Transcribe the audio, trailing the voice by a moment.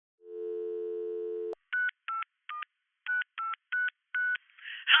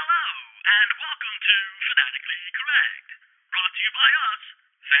to Fanatically Correct. Brought to you by us,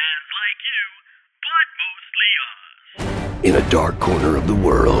 fans like you, but mostly us. In a dark corner of the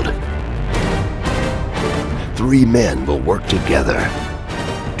world, three men will work together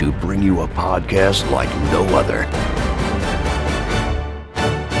to bring you a podcast like no other.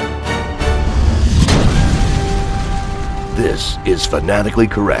 This is Fanatically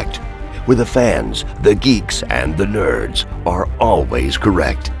Correct, where the fans, the geeks, and the nerds are always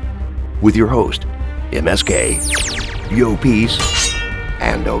correct. With your host, MSK, Yo Peace,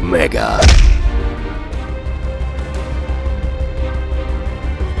 and Omega.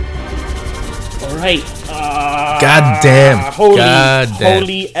 All right. God damn.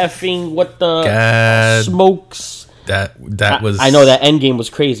 Holy effing what the smokes. That was. I know that Endgame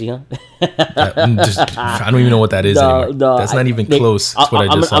was crazy, huh? I don't even know what that is anymore. That's not even close. That's what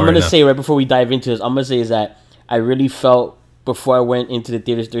I just saw I'm right gonna now. say right before we dive into this, I'm gonna say is that I really felt before I went into the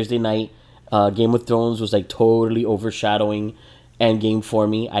theaters Thursday night, Game of Thrones was like totally overshadowing Endgame for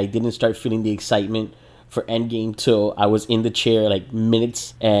me. I didn't start feeling the excitement for Endgame till I was in the chair like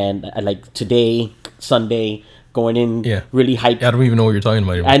minutes, and like today, Sunday, going in really hyped. I don't even know what you're talking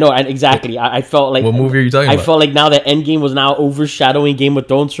about anymore. I know, and exactly. I felt like... What movie are you talking about? I felt like now that Endgame was now overshadowing Game of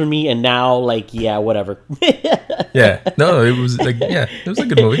Thrones for me, and now, like, yeah, whatever. No, it was like, it was a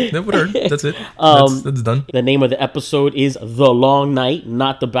good movie. Whatever, that's it. That's done. The name of the episode is The Long Night,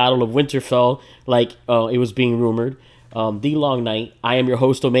 not The Battle of Winterfell, like it was being rumored. The Long Night. I am your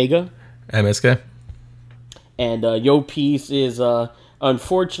host, Omega. MSK. And Yo Peace is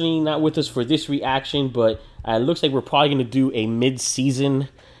unfortunately not with us for this reaction, but it looks like we're probably going to do a mid-season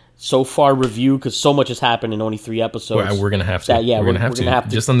so far review because so much has happened in only 3 episodes. We're going to have to. We're going to have to.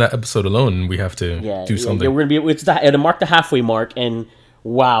 Just on that episode alone, we have to do something. Yeah, we're going to be. It'll mark the halfway mark, and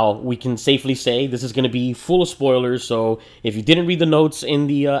wow, we can safely say this is going to be full of spoilers. So if you didn't read the notes in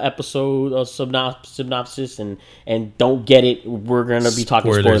the episode synopsis and don't get it, we're going to be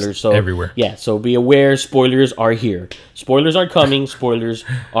talking spoilers. So everywhere. Yeah, so be aware, spoilers are here. Spoilers are coming. Spoilers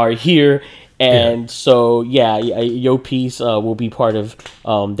are here. And so, Yo Peace will be part of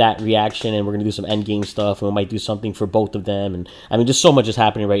that reaction, and we're going to do some endgame stuff, and we might do something for both of them. And I mean, just so much is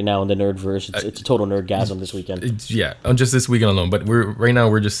happening right now in the nerdverse. It's a total nerdgasm this weekend. Just this weekend alone. But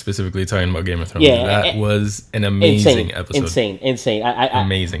we're just specifically talking about Game of Thrones. Yeah, that was an amazing episode. Insane.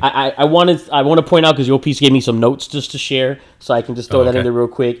 Amazing. I want to point out because Yo Peace gave me some notes just to share, so I can just throw that in there real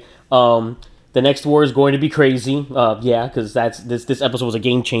quick. The next war is going to be crazy, because this episode was a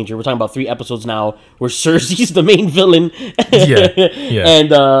game changer. We're talking about 3 episodes now where Cersei's the main villain, and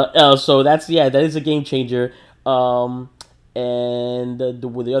so that is a game changer. And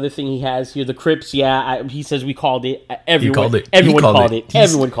the other thing he has here, the crypts. He says we called it. Everyone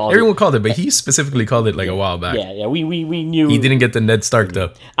called it, but he specifically called it like a while back. We knew he didn't get the Ned Stark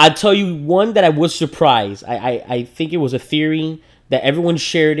though. I'll tell you one that I was surprised. I think it was a theory that everyone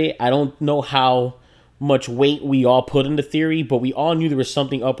shared it. I don't know how much weight we all put in the theory, but we all knew there was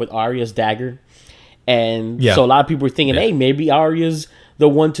something up with Arya's dagger. And so a lot of people were thinking, hey, maybe Arya's the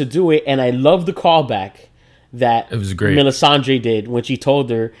one to do it. And I love the callback that it was great. Melisandre did when she told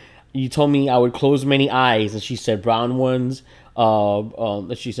her, you told me I would close many eyes. And she said brown ones.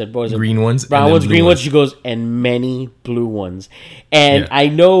 She said, what is it? Green ones. Brown ones, green ones. She goes, and many blue ones. And I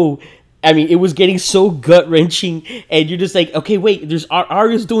know... I mean, it was getting so gut-wrenching, and you're just like, okay, wait, there's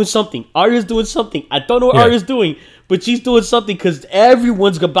Arya's doing something. I don't know what Arya's doing, but she's doing something because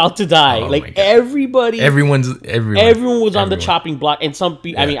everyone's about to die. Everyone was on the chopping block, and some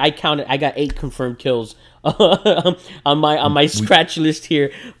people. I mean, I counted. I got 8 confirmed kills on my scratch list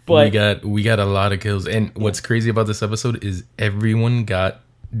here. But we got a lot of kills, and what's crazy about this episode is everyone got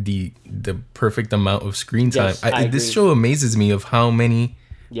the perfect amount of screen time. Yes, this show amazes me of how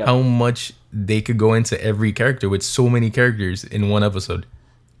much they could go into every character with so many characters in one episode.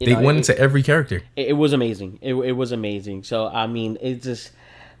 They went into every character. It was amazing. It was amazing. So, I mean, it's just...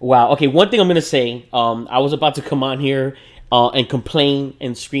 Wow. Okay, one thing I'm going to say. I was about to come on here and complain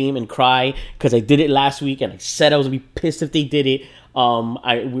and scream and cry because I did it last week, and I said I was going to be pissed if they did it. We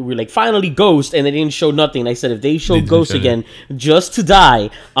were like, finally Ghost, and they didn't show nothing. I said, if they show Ghost again just to die,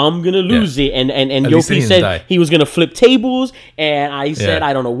 I'm gonna lose it. And Yo Peace said he was gonna flip tables, and I said,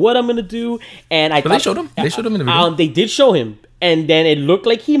 I don't know what I'm gonna do. And they showed him. They showed him in the video. They did show him, and then it looked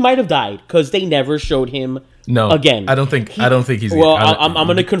like he might have died because they never showed him. Again, I don't think he's. Well, I'm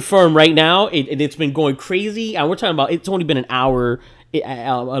gonna confirm right now. It's been going crazy, and we're talking about. It's only been an hour.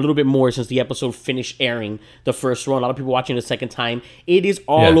 A little bit more since the episode finished airing the first run. A lot of people watching the second time. It is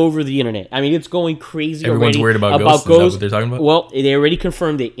all over the internet. I mean, it's going crazy. Everyone's already worried about Ghost. Is that what they're talking about? Well, they already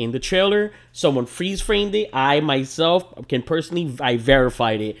confirmed it in the trailer. Someone freeze framed it. I myself can personally, I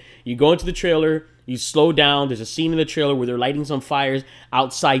verified it. You go into the trailer. You slow down. There's a scene in the trailer where they're lighting some fires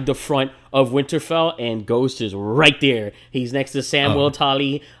outside the front of Winterfell, and Ghost is right there. He's next to Samuel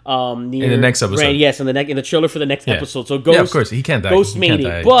Tully. Near in the next episode. Brand, yes, in the trailer for the next episode. So Ghost, of course, he can't die. Ghost He made can't it,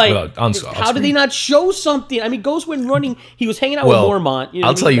 die but on how did they not show something? I mean, Ghost went running. He was hanging out with Mormont. You know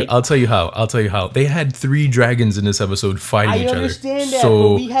I'll tell you. I'll tell you how. They had 3 dragons in this episode fighting each other. I understand that, so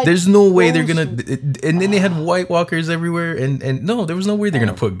but we had there's no way they're Ghost. gonna. And then they had White Walkers everywhere, and no, there was no way they're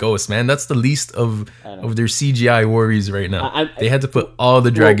gonna put Ghosts, man. That's the least of their CGI worries right now. They had to put all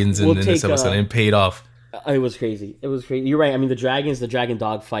the dragons in this episode, and it paid off. It was crazy. You're right. I mean, the dragon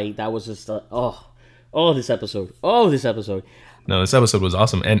dog fight. That was just this episode. No, this episode was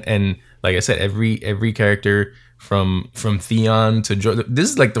awesome, and like I said, every character from Theon to Jorah. This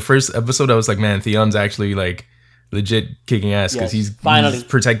is like the first episode I was like, man, Theon's actually like legit kicking ass because he's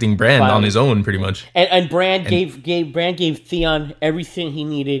protecting Bran on his own pretty much. And Bran gave Theon everything he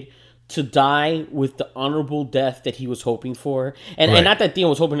needed to die with the honorable death that he was hoping for, and not that Theon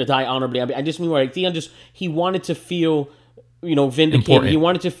was hoping to die honorably. I just mean like Theon he wanted to feel, vindicated. Important. He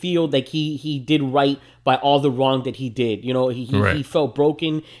wanted to feel like he did right by all the wrong that he did. He felt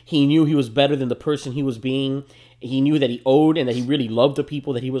broken. He knew he was better than the person he was being. He knew that he owed and that he really loved the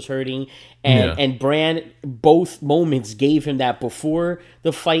people that he was hurting. And Bran, both moments gave him that before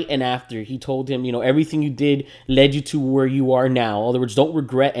the fight and after. He told him, everything you did led you to where you are now. In other words, don't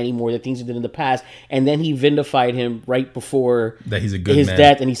regret anymore the things you did in the past. And then he vindicated him right before that he's a good his man.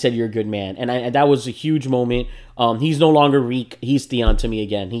 death, and he said, "You're a good man." And that was a huge moment. He's no longer Reek. He's Theon to me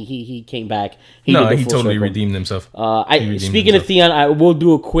again. He came back. He totally redeemed himself. Speaking of Theon, I will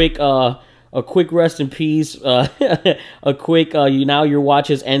do a quick rest in peace. A quick now your watch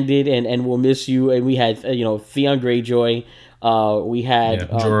has ended, and we'll miss you. And we had Theon Greyjoy. We had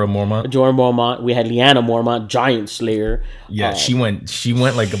Jorah Mormont. We had Lyanna Mormont, Giant Slayer. Yeah, she went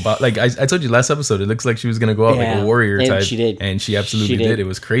like I told you last episode. It looks like she was gonna go out like a warrior type. She did, and she absolutely did. It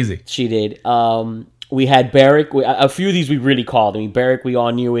was crazy. She did. We had Beric. A few of these we really called. I mean, Beric, we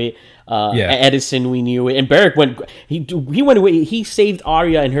all knew it. Edison, we knew it. And Beric he went away. He saved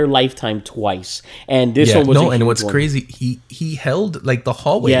Arya in her lifetime twice. And this one was and what's crazy, he held like the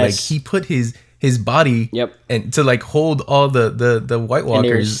hallway. Yes. Like he put his body and to like hold all the White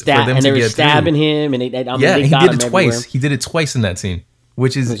Walkers for them to get through. And they were stabbing him. And they he got did it him twice. everywhere. He did it twice in that scene.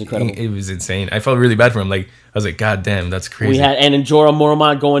 Which is incredible. It was insane. I felt really bad for him. Like I was like, God damn, that's crazy. We had and then Jorah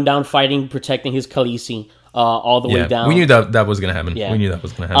Mormont going down fighting, protecting his Khaleesi. All the way down. We knew that was gonna happen. Yeah. We knew that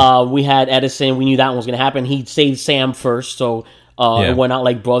was gonna happen. We had Edison. We knew that one was gonna happen. He saved Sam first, so it went out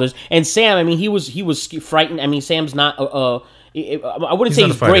like brothers. And Sam, I mean, he was frightened. I mean, Sam's not. I wouldn't say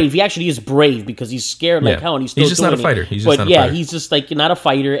he's brave. He actually is brave because he's scared like hell, and he's still. He's just not a fighter. He's just not a fighter. He's just like not a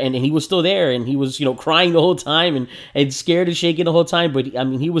fighter, and he was still there, and he was crying the whole time and scared and shaking the whole time. But I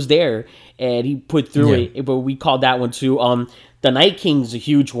mean, he was there, and he put through it. But we called that one too. The Night King's a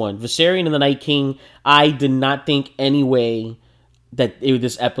huge one. Viserion and the Night King. I did not think any way that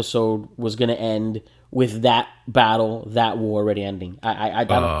this episode was going to end with that battle, that war already ending.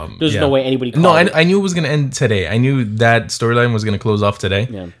 There's no way anybody called it. I knew it was going to end today. I knew that storyline was going to close off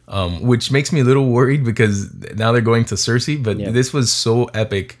today, which makes me a little worried because now they're going to Cersei, but this was so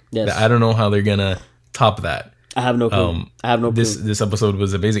epic that I don't know how they're going to top that. I have no clue. This episode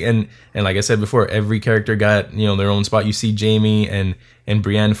was amazing, and like I said before, every character got their own spot. You see Jaime and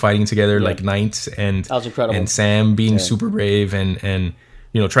Brienne fighting together like knights, and that was incredible. And Sam being super brave and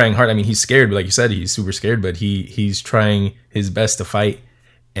trying hard. I mean, he's scared, but like you said, he's super scared, but he's trying his best to fight.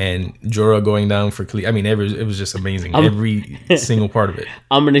 And Jorah going down for Khaleesi. I mean, it was just amazing. Every single part of it.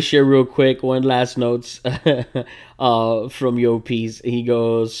 I'm going to share real quick one last notes from Yo Piece. He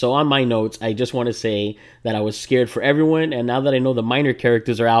goes, so on my notes, I just want to say that I was scared for everyone. And now that I know the minor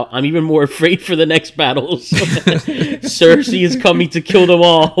characters are out, I'm even more afraid for the next battles. Cersei is coming to kill them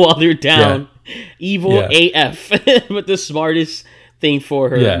all while they're down. Yeah. Evil AF. But the smartest thing for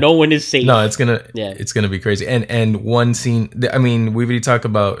her. Yeah. No one is safe. No, it's gonna be crazy. And one scene. I mean, we've already talked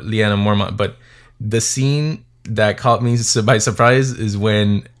about Lyanna Mormont, but the scene that caught me by surprise is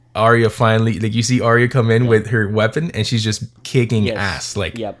when Arya finally, like, you see Arya come in with her weapon and she's just kicking ass,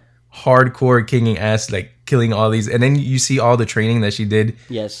 like hardcore kicking ass, like killing all these. And then you see all the training that she did.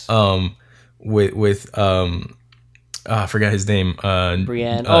 Yes. With I forgot his name.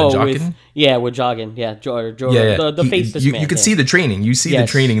 Brienne. Jaqen? With Jaqen. Yeah, the faceless man. You can see the training. You see the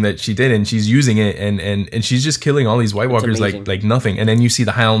training that she did, and she's using it, and she's just killing all these White Walkers like nothing. And then you see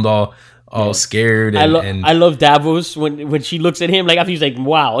the Hound all scared. And I love Davos when she looks at him, like, after he's like,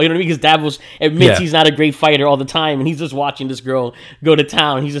 wow, you know what I mean? Because Davos admits he's not a great fighter all the time, and he's just watching this girl go to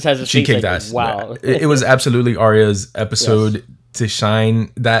town. He just has a face like, ass. Wow. It was absolutely Arya's episode. to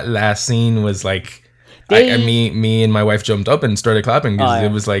shine. That last scene was like, They- me and my wife jumped up and started clapping because yeah.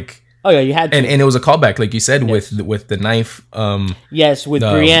 it was like, Oh yeah, you had to. and it was a callback, like you said, with the knife. Yes, with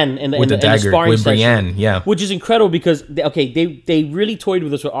Brienne and with the and dagger sparring with session, Brienne, yeah. which is incredible because they really toyed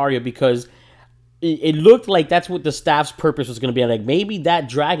with us with Arya because it looked like that's what the staff's purpose was going to be. Like maybe that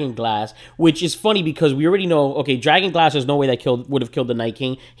dragon glass, which is funny because we already know. Okay, dragon glass. There's no way that would have killed the Night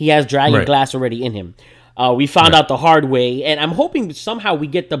King. He has dragon Right. glass already in him. We found out the hard way, and I'm hoping somehow we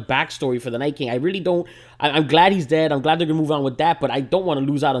get the backstory for the Night King. I really don't. I'm glad he's dead. I'm glad they're gonna move on with that, but I don't want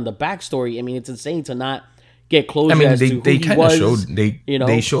to lose out on the backstory. I mean, it's insane to not get closure I mean, as to they who he kind of was. showed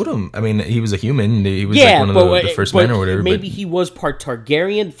they showed him. I mean, he was a human. He was like one of the first men or whatever. Maybe but he was part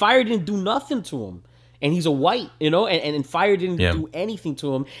Targaryen. Fire didn't do nothing to him. And he's a white, and Fire didn't do anything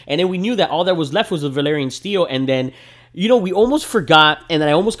to him. And then we knew that all that was left was the Valyrian steel. And then, we almost forgot, and then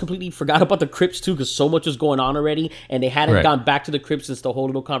I almost completely forgot about the crypts too, because so much was going on already, and they hadn't gone back to the crypts since the whole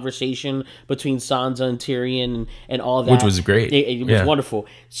little conversation between Sansa and Tyrion and all that. Which was great. It was wonderful.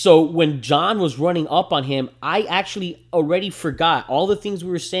 So when Jon was running up on him, I actually already forgot all the things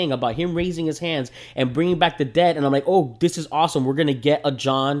we were saying about him raising his hands and bringing back the dead. And I'm like, oh, this is awesome. We're going to get a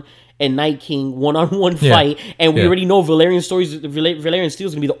Jon and Night King one-on-one fight, and we already know Valyrian steel is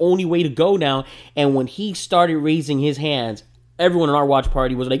gonna be the only way to go now. And when he started raising his hands, everyone in our watch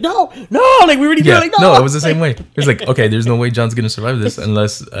party was like, no, like we already did. Like, no, it was the same way. It was like, okay, there's no way Jon's gonna survive this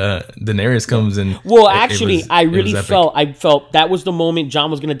unless Daenerys comes and. Well, actually, I felt that was the moment Jon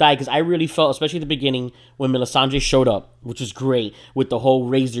was gonna die, because I really felt, especially at the beginning when Melisandre showed up, which was great, with the whole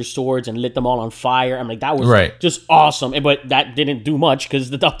raise their swords and lit them all on fire. I'm like, that was just awesome. But that didn't do much because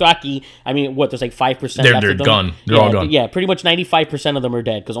the Dothraki, I mean, there's like 5% left they're of them. gone. They're all gone. Yeah, pretty much 95% of them are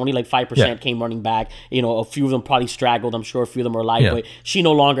dead because only like 5% came running back. A few of them probably straggled. I'm sure a few of them are alive, but she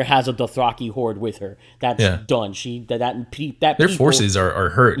no longer has a Dothraki horde with her. That's done. Their forces are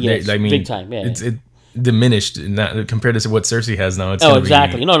hurt. Yes, big time. Yeah. It's diminished in that, compared to what Cersei has now. It's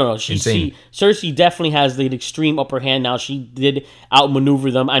exactly. No. Insane. Cersei definitely has the extreme upper hand now. She did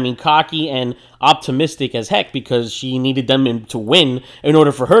outmaneuver them. I mean, cocky and optimistic as heck, because she needed them to win in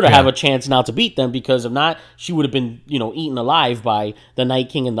order for her to have a chance now to beat them, because if not, she would have been, eaten alive by the Night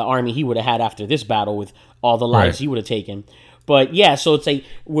King and the army he would have had after this battle with all the lives he would have taken. But yeah, so it's like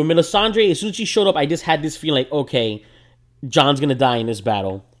when Melisandre, as soon as she showed up, I just had this feeling like, okay, Jon's gonna die in this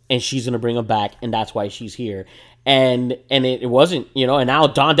battle, and she's gonna bring him back, and that's why she's here. And it wasn't, and now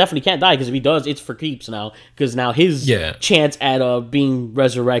Jon definitely can't die, because if he does, it's for keeps now, because now his chance at being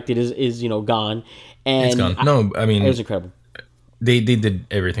resurrected is gone. And it's gone. No, I mean, it was incredible. They did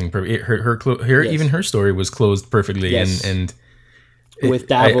everything perfect. Even her story was closed perfectly, and with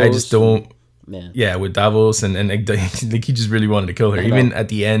Davos, I just don't. Man. Yeah, with Davos and like he just really wanted to kill her. Even at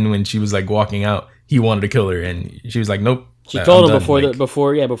the end when she was like walking out, he wanted to kill her, and she was like, "Nope." She told him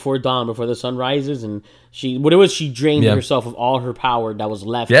before dawn, before the sun rises, and she drained herself of all her power that was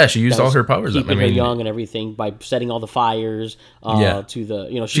left. Yeah, she used all her powers, keeping her young and everything by setting all the fires. To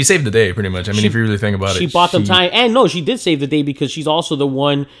the she saved the day pretty much. I mean, if you really think about it, she bought them time, and no, she did save the day because she's also the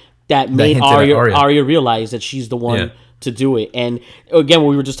one that made Arya realize that she's the one to do it. And again, what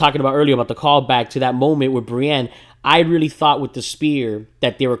we were just talking about earlier about the callback to that moment with Brienne, I really thought with the spear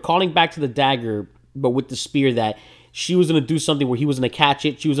that they were calling back to the dagger, but with the spear that she was going to do something where he was going to catch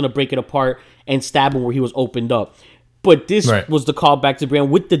it, she was going to break it apart and stab him where he was opened up. But this was the callback to Brienne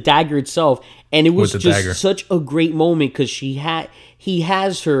with the dagger itself, and it was just such a great moment because he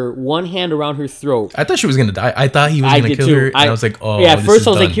has her one hand around her throat. I thought she was gonna die. I thought he was gonna kill her. And I was like, oh, yeah. At first, I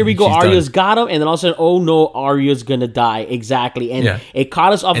was like, here we go. Arya's got him, and then all of a sudden, oh no, Arya's gonna die. Exactly, and it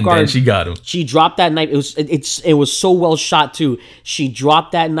caught us off guard. Then she got him. She dropped that knife. It was so well shot too. She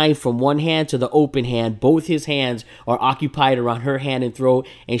dropped that knife from one hand to the open hand. Both his hands are occupied around her hand and throat,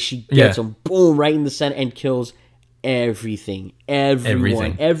 and she gets him boom right in the center and kills everything,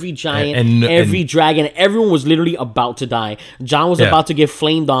 everyone, every giant, every dragon. Everyone was literally about to die. Jon was about to get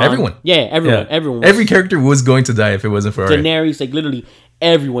flamed on. Everyone. Everyone. Every character was going to die if it wasn't for Arya. Daenerys, like literally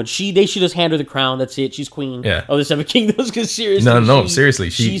everyone. They should just hand her the crown. That's it. She's queen of the Seven Kingdoms. Because seriously, seriously,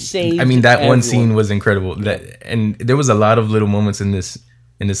 she saved. I mean, that everyone. one scene was incredible. And there was a lot of little moments in this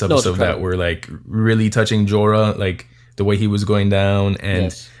episode that were like really touching Jorah, like the way he was going down.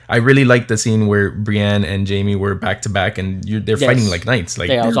 And I really liked the scene where Brienne and Jaime were back to back, and they're fighting like knights. Like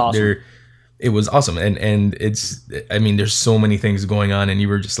it was awesome. It was awesome, and it's. I mean, there's so many things going on, and you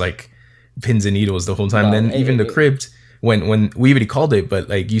were just like pins and needles the whole time. Well, then even the crypt, when we already called it, but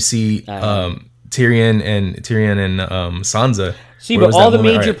like you see Tyrion and Sansa. See, where but was all that the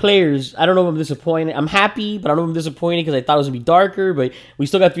moment? major All right. players, I don't know if I'm disappointed. I'm happy, but I don't know if I'm disappointed because I thought it was going to be darker, but we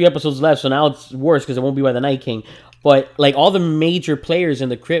still got 3 episodes left, so now it's worse because it won't be by the Night King. But, like, all the major players in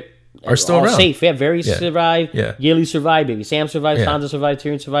the crypt Are still all around. safe. Yeah, Varys survived. Yeah. Gilly survived. Baby Sam survived. Yeah. Sansa survived.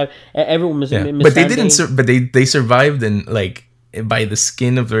 Tyrion survived. Everyone was Yeah. But they didn't. But they survived and like by the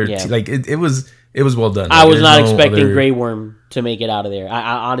skin of their Yeah. like it was well done. I Like, was there's not no expecting other- Grey Worm to make it out of there.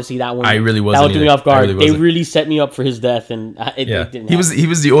 I honestly, that one. I really That wasn't one threw me either. off guard. I really They wasn't. really set me up for his death, and it Yeah, didn't. he was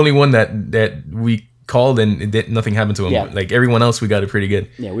happen. the only one that we called and nothing happened to him. Yeah. Like everyone else, we got it pretty good.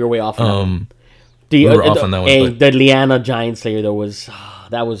 Yeah, we were way off. On that one. We were off on that one, but- The Lyanna Giant Slayer, though, was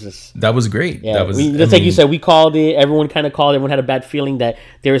that was just. That was great. Yeah, That was just like you said, we called it. Everyone kind of called it. Everyone had a bad feeling that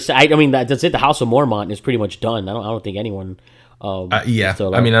there was. I mean, that's it. The House of Mormont is pretty much done. I don't think anyone. yeah.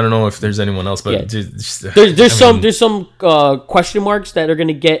 still I mean, I don't know if there's anyone else, but Yeah. just, there's some question marks that are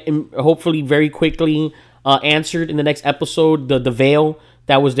gonna get hopefully very quickly answered in the next episode. The veil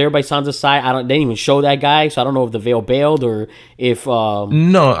that was there by Sansa's side. They didn't even show that guy, so I don't know if the veil bailed or if.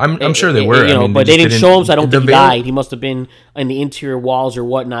 no, I'm sure they were. You know, I mean, but they just didn't show him, so I don't the think he veil- died. He must have been in the interior walls or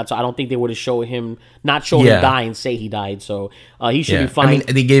whatnot. So I don't think they would have shown him, not show Yeah. him die and say he died. So he should Yeah, be fine. I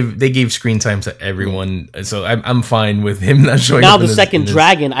mean, they gave screen time to everyone, so I'm fine with him not showing. Now up the in this- second in this-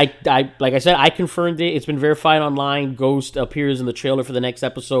 dragon, I like I said, I confirmed it. It's been verified online. Ghost appears in the trailer for the next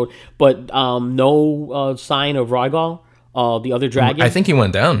episode, but no sign of Rhaegal, the other dragon. I think he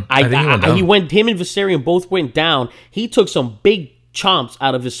went down. I think he went down. Him and Viserion both went down. He took some big chomps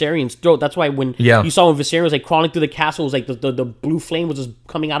out of Viserion's throat. That's why when Yeah. you saw when Viserion was like crawling through the castle, it was like the blue flame was just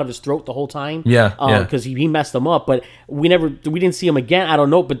coming out of his throat the whole time. Yeah, yeah. Because he messed them up. But we didn't see him again. I don't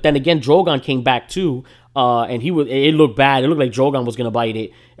know. But then again, Drogon came back too. And it looked bad. It looked like Drogon was gonna bite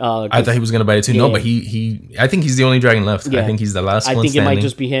it. I thought he was gonna bite it too. No, Yeah. but I think he's the only dragon left. Yeah. I think he's the last I one think standing. it might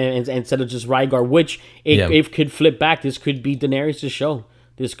just be him instead of just Rhaegar, which it could flip back. This could be Daenerys' show.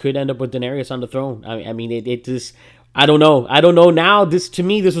 This could end up with Daenerys on the throne. I mean, it just. I don't know. Now, to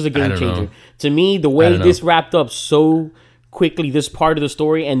me, this was a game don't changer. know. To me, the I way don't know. this wrapped up so quickly, this part of the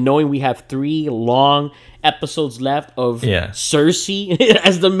story, and knowing we have 3 long episodes left of Cersei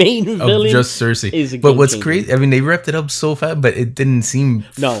as the main villain, of just Cersei. is a But game what's changer. crazy? I mean, they wrapped it up so fast, but it didn't seem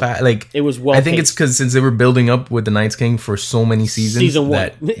fast. Like it was well I think it's paced. because since they were building up with the Night's King for so many seasons, Season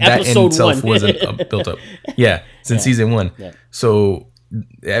one. that in Episode itself 1. wasn't built up. Yeah, since season 1. Yeah. So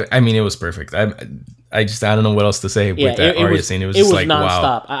I mean, it was perfect. I don't know what else to say with that Arya scene. It was just like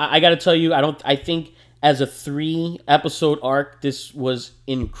nonstop. wow. I got to tell you, I think as a 3-episode arc, this was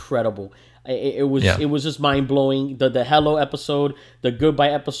incredible. It was just mind blowing. The hello episode, the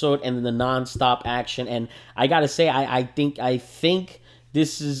goodbye episode, and then the nonstop action. And I gotta say, I think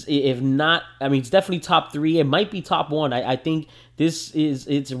this is, if not, I mean, it's definitely top 3. It might be top 1. I think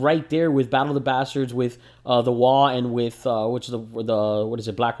it's right there with Battle of the Bastards, with the Wall, and with what is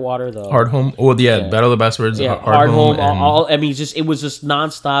it, Blackwater, the Hardhome. Oh yeah, Battle of the Bastards. yeah, Hardhome. Hardhome. I mean, it was just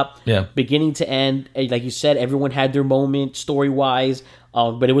nonstop, Yeah. beginning to end. Like you said, everyone had their moment story wise,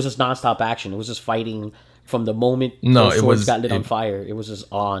 but it was just nonstop action. It was just fighting from the moment those swords got lit on fire. It was just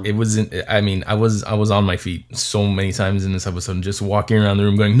on. It wasn't. I mean, I was on my feet so many times in this episode, just walking around the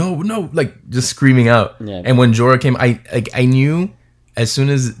room, going no, like just screaming out. Yeah. And when Jorah came, I knew as soon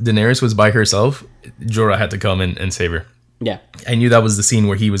as Daenerys was by herself, Jorah had to come and save her. Yeah, I knew that was the scene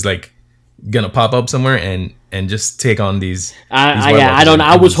where he was like gonna pop up somewhere and just take on these. I don't know.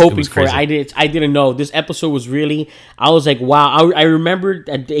 I was hoping for it. crazy. I didn't know. This episode was really. I was like, wow. I remember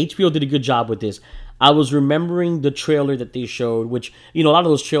that HBO did a good job with this. I was remembering the trailer that they showed, which, you know, a lot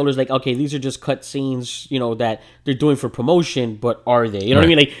of those trailers, like, okay, these are just cut scenes, you know, that they're doing for promotion, but are they? You know what I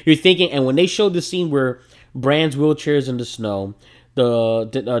mean? Like, you're thinking, and when they showed the scene where Bran's wheelchair is in the snow,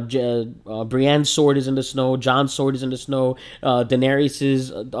 Brienne's sword is in the snow, Jon's sword is in the snow, Daenerys's,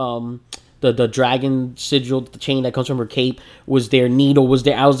 the dragon sigil, the chain that comes from her cape was there, needle was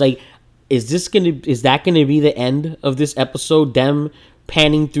there. I was like, is that gonna be the end of this episode? Them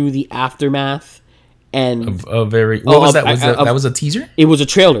panning through the aftermath. And a very what was that? That was a teaser? It was a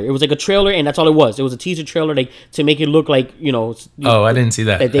trailer. It was like a trailer, and that's all it was. It was a teaser trailer, like to make it look like, you know. Oh, I didn't see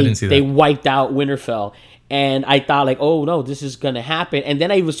that. They wiped out Winterfell, and I thought like, oh no, this is gonna happen. And then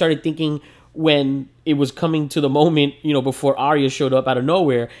I even started thinking when it was coming to the moment, you know, before Arya showed up out of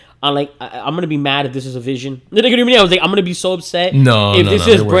nowhere. I'm like, I'm gonna be mad if this is a vision. I was like, I'm gonna be so upset. If this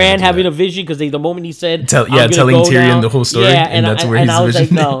is Bran having a vision, because the moment he said, telling Tyrion the whole story, and that's where he's I was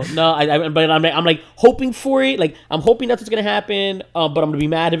vision. like, no. But I'm like hoping for it. Like I'm hoping that's what's gonna happen. But I'm gonna be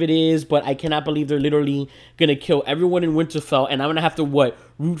mad if it is. But I cannot believe they're literally gonna kill everyone in Winterfell, and I'm gonna have to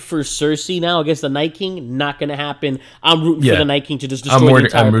root for Cersei now against the Night King. Not gonna happen. I'm rooting for the Night King to just destroy the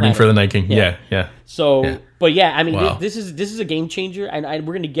entire I'm rooting planet. for the Night King. Yeah. So, Yeah. but yeah, I mean, Wow. this is a game changer, and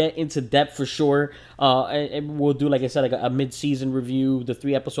we're gonna get into depth for sure. And we'll do, like I said, like a mid-season review, the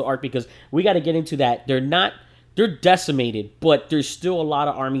 3-episode arc, because we got to get into that. They're decimated, but there's still a lot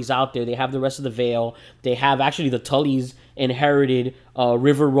of armies out there. They have the rest of the Vale. They have actually the Tullys inherited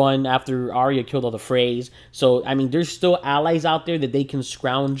River Run after Arya killed all the Freys. So I mean, there's still allies out there that they can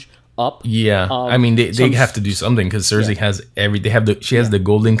scrounge up. Yeah, I mean they have to do something because Cersei has she has the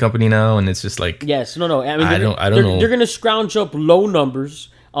Golden Company now, and it's just like Yes, no. I mean, I don't know. They're gonna scrounge up low numbers,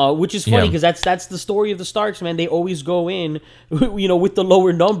 which is funny Yeah. because that's the story of the Starks, man. They always go in, with the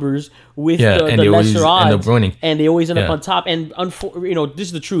lower numbers, with Yeah, the and they always lesser end up odds, winning. and they always end up Yeah. on top. And this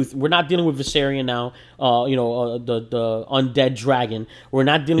is the truth. We're not dealing with Viserion now. The undead dragon. We're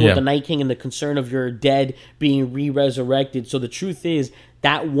not dealing with Yeah. the Night King and the concern of your dead being re-resurrected. So the truth is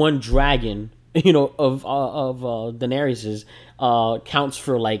that one dragon, of Daenerys's, counts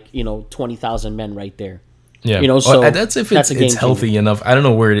for 20,000 men right there. yeah. So that's if that's a game it's healthy enough. I don't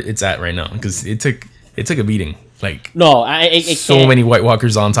know where it's at right now because it took a beating. Like No, it so can't. many White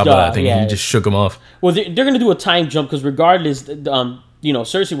Walkers on top of that thing, yeah. and he just shook them off. Well, they're going to do a time jump because regardless,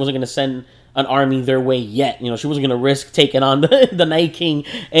 Cersei wasn't going to send an army their way yet. She wasn't going to risk taking on the Night King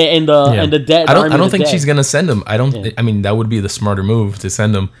and the dead. I don't think she's gonna send him. I don't. I mean, that would be the smarter move to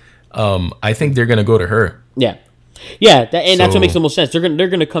send him. I think they're gonna go to her. Yeah. Yeah, and that's So- what makes the most sense. They're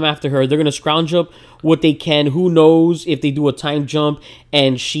gonna come after her. They're gonna scrounge up what they can. Who knows if they do a time jump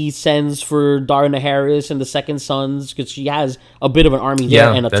and she sends for Dara Naharis and the Second Sons because she has a bit of an army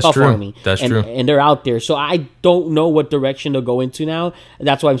there Yeah, and a that's tough true. army. That's and, true. And they're out there. So I don't know what direction they'll go into now.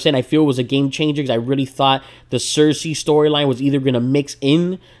 That's why I'm saying I feel it was a game changer because I really thought the Cersei storyline was either gonna mix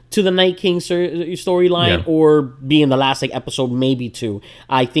in to the Night King storyline Yeah. or be in the last episode, maybe 2.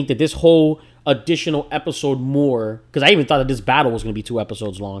 I think that this whole additional episode more because I even thought that this battle was going to be 2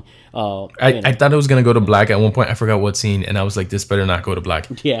 episodes long. I thought it was gonna go to black at one point. I forgot what scene, and I was like, "This better not go to black."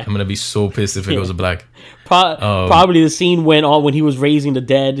 Yeah. I'm gonna be so pissed if it goes to black. Probably the scene went on when he was raising the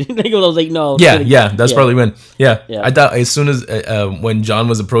dead. I was like, no. Yeah, that's probably when. Yeah. Yeah. I thought as soon as when John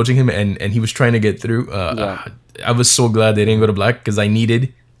was approaching him and he was trying to get through, I was so glad they didn't go to black because I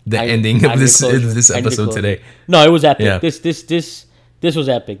needed the ending of this episode today. No, it was epic. Yeah. This was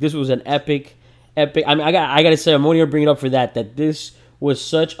epic. This was an epic. I mean, I gotta say, I'm only gonna bring it up for that this was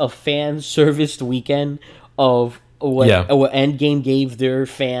such a fan serviced weekend of what Endgame gave their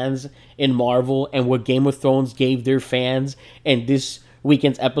fans in Marvel and what Game of Thrones gave their fans, and this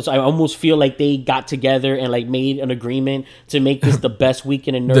weekend's episode. I almost feel like they got together and made an agreement to make this the best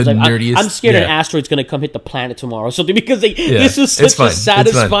weekend in nerds. The nerdiest, I'm scared an yeah. asteroid's gonna come hit the planet tomorrow or something because this is it's such fine. a It's fine.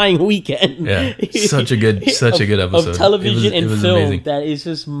 satisfying weekend. Yeah, such a good episode of television It and was film amazing. that is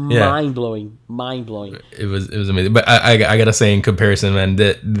just mind blowing. It was amazing. But I gotta say, in comparison, man,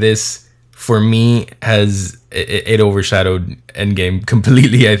 this for me it overshadowed Endgame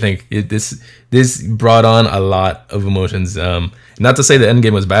completely. I think this brought on a lot of emotions. Not to say that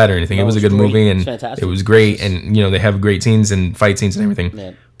Endgame was bad or anything. No, It was a it was good great. movie It was and fantastic. it was great. And they have great scenes and fight scenes and everything.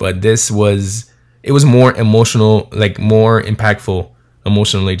 Yeah. But it was more emotional, more impactful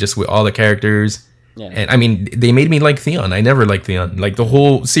emotionally, just with all the characters. Yeah. And I mean, they made me like Theon. I never liked Theon. The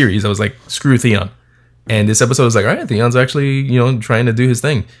whole series, I was like, screw Theon. And this episode was like, all right, Theon's actually, trying to do his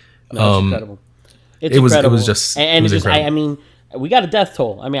thing. No, it's incredible. It's it was incredible. just- and it was it's just incredible. I mean, we got a death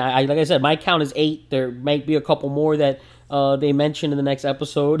toll. I mean, like I said, my count is 8. There might be a couple more that they mentioned in the next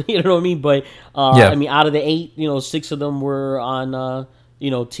episode. You know what I mean? But I mean, out of the 8, 6 of them were on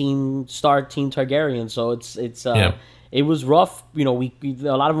Team Stark, Team Targaryen. So it's it was rough. We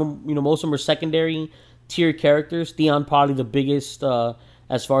a lot of them, most of them were secondary tier characters. Theon probably the biggest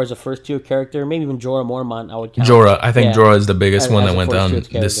as far as a first tier character. Maybe even Jorah Mormont I would count. Jorah. I think Jorah is the biggest As- one as that a went down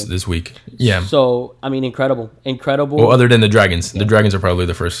first-tier character. this week. Yeah. So I mean, incredible. Well, other than the dragons. The dragons are probably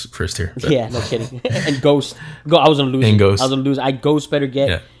the first tier. but- Yeah, no kidding. And Ghost. I was gonna lose. And Ghost. I was gonna lose. Ghost better get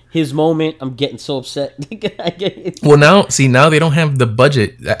Yeah. his moment. I'm getting so upset. Well, now they don't have the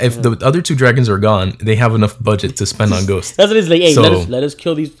budget. If the other 2 dragons are gone, they have enough budget to spend on Ghost. That's what it is. Like, hey, So- let us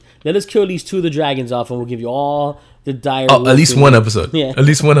kill these. Let us kill these 2 of the dragons off, and we'll give you all the dire. Oh, at least one episode. Yeah. At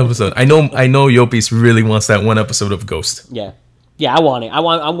least one episode. I know Yopis really wants that one episode of Ghost. Yeah, I want it. I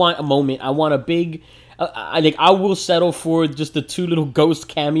want a moment. I want a big. I will settle for just the 2 little Ghost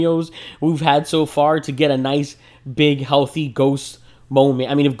cameos we've had so far to get a nice, big, healthy Ghost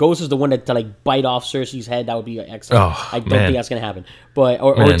moment. I mean, if Ghost is the one to bite off Cersei's head, that would be excellent. Oh, I don't man. think that's gonna happen. But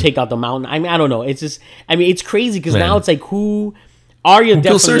or Man. take out the mountain. I mean, I don't know. It's just. I mean, it's crazy because Man. now it's who. Arya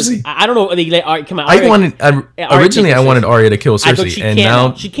kills definitely. Cersei? I don't know. Come on. I Arya- wanted Arya originally can't I kill wanted Cersei. Arya to kill But Cersei, she and can't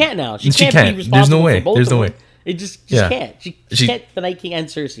now she can't now. she She can't. can't. Be There's no responsible way. for both There's of no them. way. It just Yeah. can't. She can't. The Night King and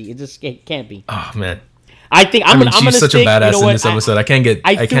Cersei. It just can't be. Oh man. I think I I'm mean, gonna. she's such a badass in this what? episode. I can't get.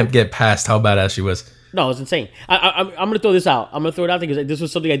 I threw- can't get past how badass she was. No, it's insane. I'm gonna throw this out. I'm gonna throw it out there because this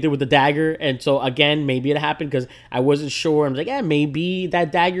was something I did with the dagger, and so again, maybe it happened because I wasn't sure. I was like, yeah, maybe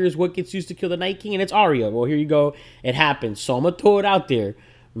that dagger is what gets used to kill the Night King, and it's Arya. Well, here you go. It happens. So I'm gonna throw it out there.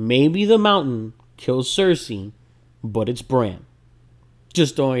 Maybe the Mountain kills Cersei, but it's Bran.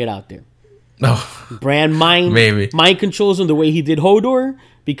 Just throwing it out there. No. Bran mind controls him the way he did Hodor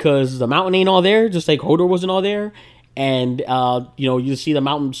because the Mountain ain't all there, just like Hodor wasn't all there, and you see the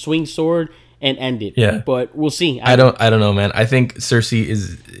Mountain swing sword and end it. Yeah. But we'll see. I don't know, man. I think Cersei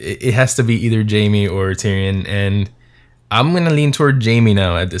it has to be either Jaime or Tyrion, and I'm gonna lean toward Jaime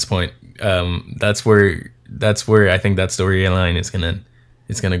now at this point. That's where I think that storyline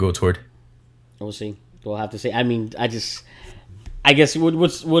is gonna go toward. We'll see. We'll have to see. I mean, I guess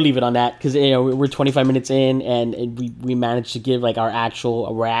we'll leave it on that because we're 25 minutes in and we managed to give like our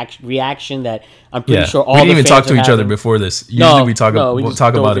actual reaction that I'm pretty sure all we didn't the even talk fans to are each other having. before this. Usually we talk just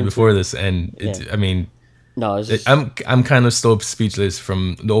about it dove before into this, and I mean, No, it's just, I'm kind of still speechless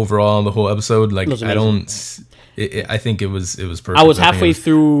from the whole episode. Like was I amazing. don't. I think it was perfect. I was think halfway it was-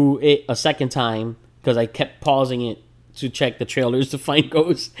 through it a second time because I kept pausing it to check the trailers to find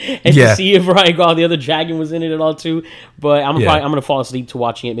Ghost and Yeah. to see if Rhaegar the other dragon was in it at all too. But I'm Yeah. gonna fall asleep to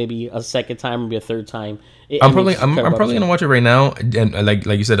watching it maybe a second time, maybe a third time. I'm probably gonna watch it right now, and like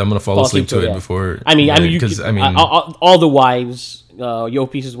you said, I'm gonna fall asleep to it yeah. before. I mean, because all the wives,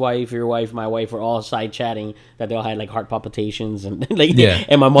 Yopi's wife, your wife, my wife, were all side chatting that they all had like heart palpitations and like yeah.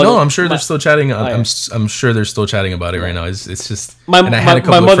 And my mother. No, I'm sure they're still chatting. yeah. I'm sure they're still chatting about it right now. It's just My and I had a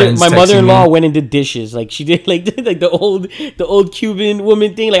couple of mother friends my texting mother-in-law me. went and did dishes like she did like the old Cuban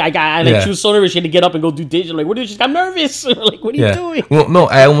woman thing like Yeah. she was so nervous she had to get up and go do dishes. I'm like, what are you? I'm nervous. Like, what are you doing? Well, no,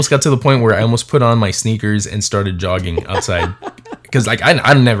 I almost got to the point where I almost put on my sneakers and started jogging outside because like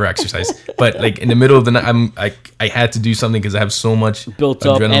I never exercise, but like in the middle of the night, I had to do something because I have so much Built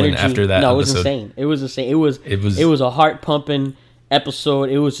up adrenaline energy. after that. No, it was episode. insane. It was insane. It was a heart pumping episode.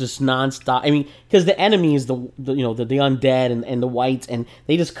 It was just nonstop. I mean, because the enemy is the undead and the whites, and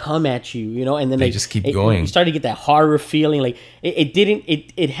they just come at you, and then They just keep You going. started to get that horror feeling. Like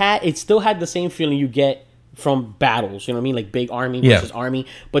it still had the same feeling you get from battles. You know what I mean? Like big army Yeah. versus army,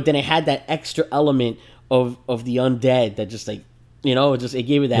 but then it had that extra element of the undead that just like. It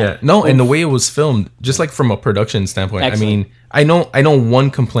gave it that. Yeah, no, and the way it was filmed, just like from a production standpoint, Excellent. I mean, I know one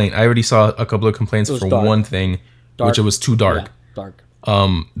complaint. I already saw a couple of complaints was for dark. one thing, Dark. which it was too dark. Yeah, dark.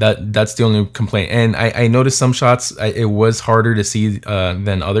 That's the only complaint. And I noticed some shots it was harder to see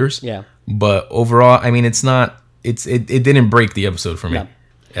than others. Yeah. But overall, I mean, it didn't break the episode for me. Yeah.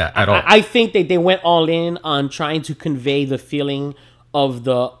 Yeah, at all. I think that they went all in on trying to convey the feeling of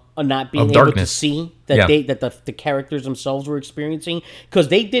the not being Of able to darkness. see that Yeah. the characters themselves were experiencing because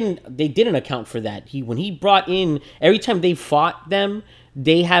they didn't account for that. When he brought in every time they fought them,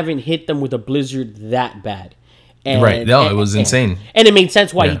 they haven't hit them with a blizzard that bad. And, Right. No, it was insane. And it made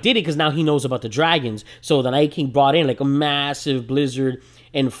sense why he Yeah. did it because now he knows about the dragons. So the Night King brought in like a massive blizzard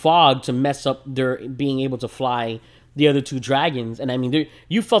and fog to mess up their being able to fly the other two dragons. And I mean,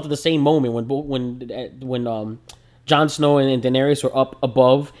 you felt at the same moment when Jon Snow and Daenerys were up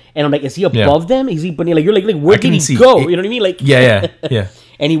above, and I'm like, is he above them? Is he? But you're like, where did couldn't he see. go? You know what I mean? Like, Yeah.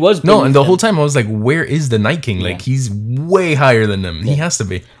 And he was No, beneath and the them. whole time I was like, where is the Night King? Like, he's way higher than them. He has to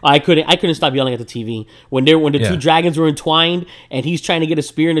be. I couldn't stop yelling at the TV when the Yeah. two dragons were entwined and he's trying to get a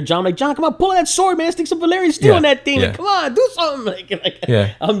spear into John. I'm like, John, come on, pull that sword, man. Stick some Valerian steel Yeah. in that thing. Yeah. Like, come on, do something. Like, Yeah.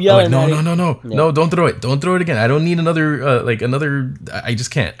 I'm yelling. like, at it. no, don't throw it. Don't throw it again. I don't need another, I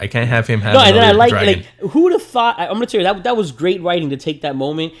just can't. I can't have him have No, and then I another dragon. who would have thought? I'm gonna tell you that was great writing to take that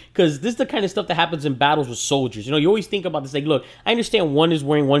moment because this is the kind of stuff that happens in battles with soldiers. You always think about this. Like, look, I understand one is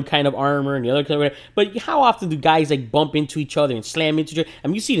wearing one kind of armor and the other kind of, but how often do guys like bump into each other and slam into each other? I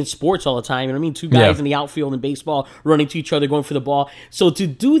mean, you see it in sports all the time. You know what I mean? Two guys Yeah. in the outfield in baseball running to each other, going for the ball. So to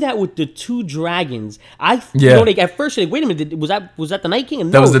do that with the two dragons, like at first, you're like, wait a minute, was that the Night King?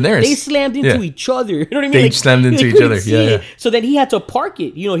 And That no, was Daenerys. They slammed into Yeah. each other. You know what I mean? They Like, slammed into they each couldn't other. see Yeah, it. yeah. So then he had to park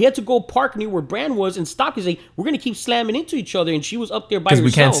it. He had to go park near where Bran was and stop. He's like, we're gonna keep slamming into each other, and she was up there by herself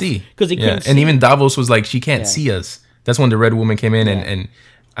Because we can't see. because they couldn't see. And even Davos was like, she can't see us. That's when the Red Woman came in, and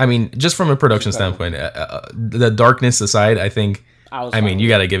I mean, just from a production standpoint, the darkness aside, I think. was I mean, fine. you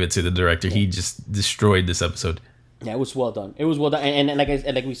got to give it to the director. He just destroyed this episode. Yeah, it was well done. It was well done, and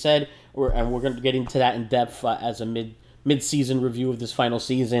like we said, we're going to get into that in depth as a mid-season review of this final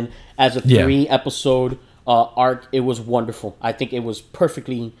season. As a 3-episode arc, it was wonderful. I think it was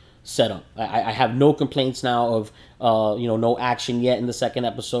perfectly setup. I have no complaints now of no action yet in the second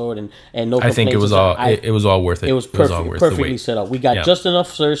episode, and no complaints. I think it was all it was all worth it. It was perfectly set up. We got just enough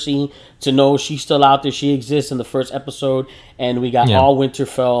Cersei to know she's still out there. She exists in the first episode, and we got all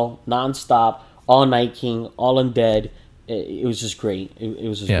Winterfell nonstop, all Night King, all Undead. It was just great. It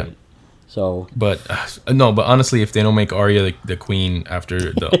was just great. So, but honestly, if they don't make Arya the queen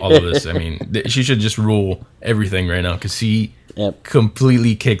after all of this, I mean, she should just rule everything right now because she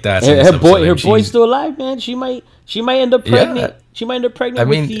completely kicked ass. Her boy's still alive, man. She might end up pregnant. Yeah. She might end up pregnant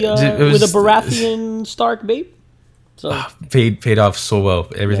with a Baratheon Stark babe. So paid off so well.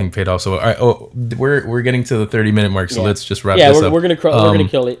 Everything paid off so well. All right, we're getting to the 30-minute mark, so let's just wrap this up. We're gonna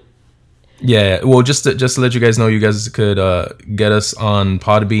kill it. Yeah, well, just to let you guys know, you guys could get us on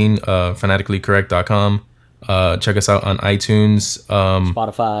Podbean, fanaticallycorrect.com. Check us out on iTunes,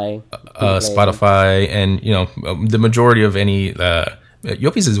 Spotify, and the majority of any.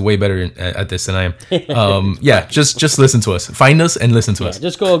 Yopis is way better at this than I am. Just listen to us. Find us and listen to us.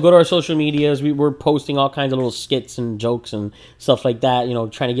 Just go to our social medias. We're posting all kinds of little skits and jokes and stuff like that.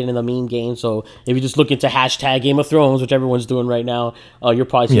 Trying to get in the meme game. So if you just look into hashtag Game of Thrones, which everyone's doing right now, you'll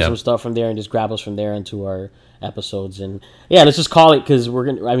probably see some stuff from there and just grab us from there into our episodes. And let's just call it because we're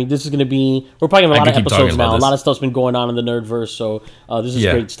probably gonna have a lot of episodes now. A lot of stuff's been going on in the Nerdverse. So this is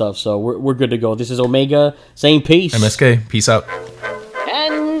great stuff. So we're good to go. This is Omega saying peace. MSK, peace out.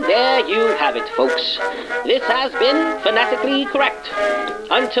 And there you have it, folks. This has been Fanatically Correct.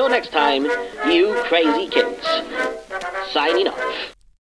 Until next time, you crazy kids. Signing off.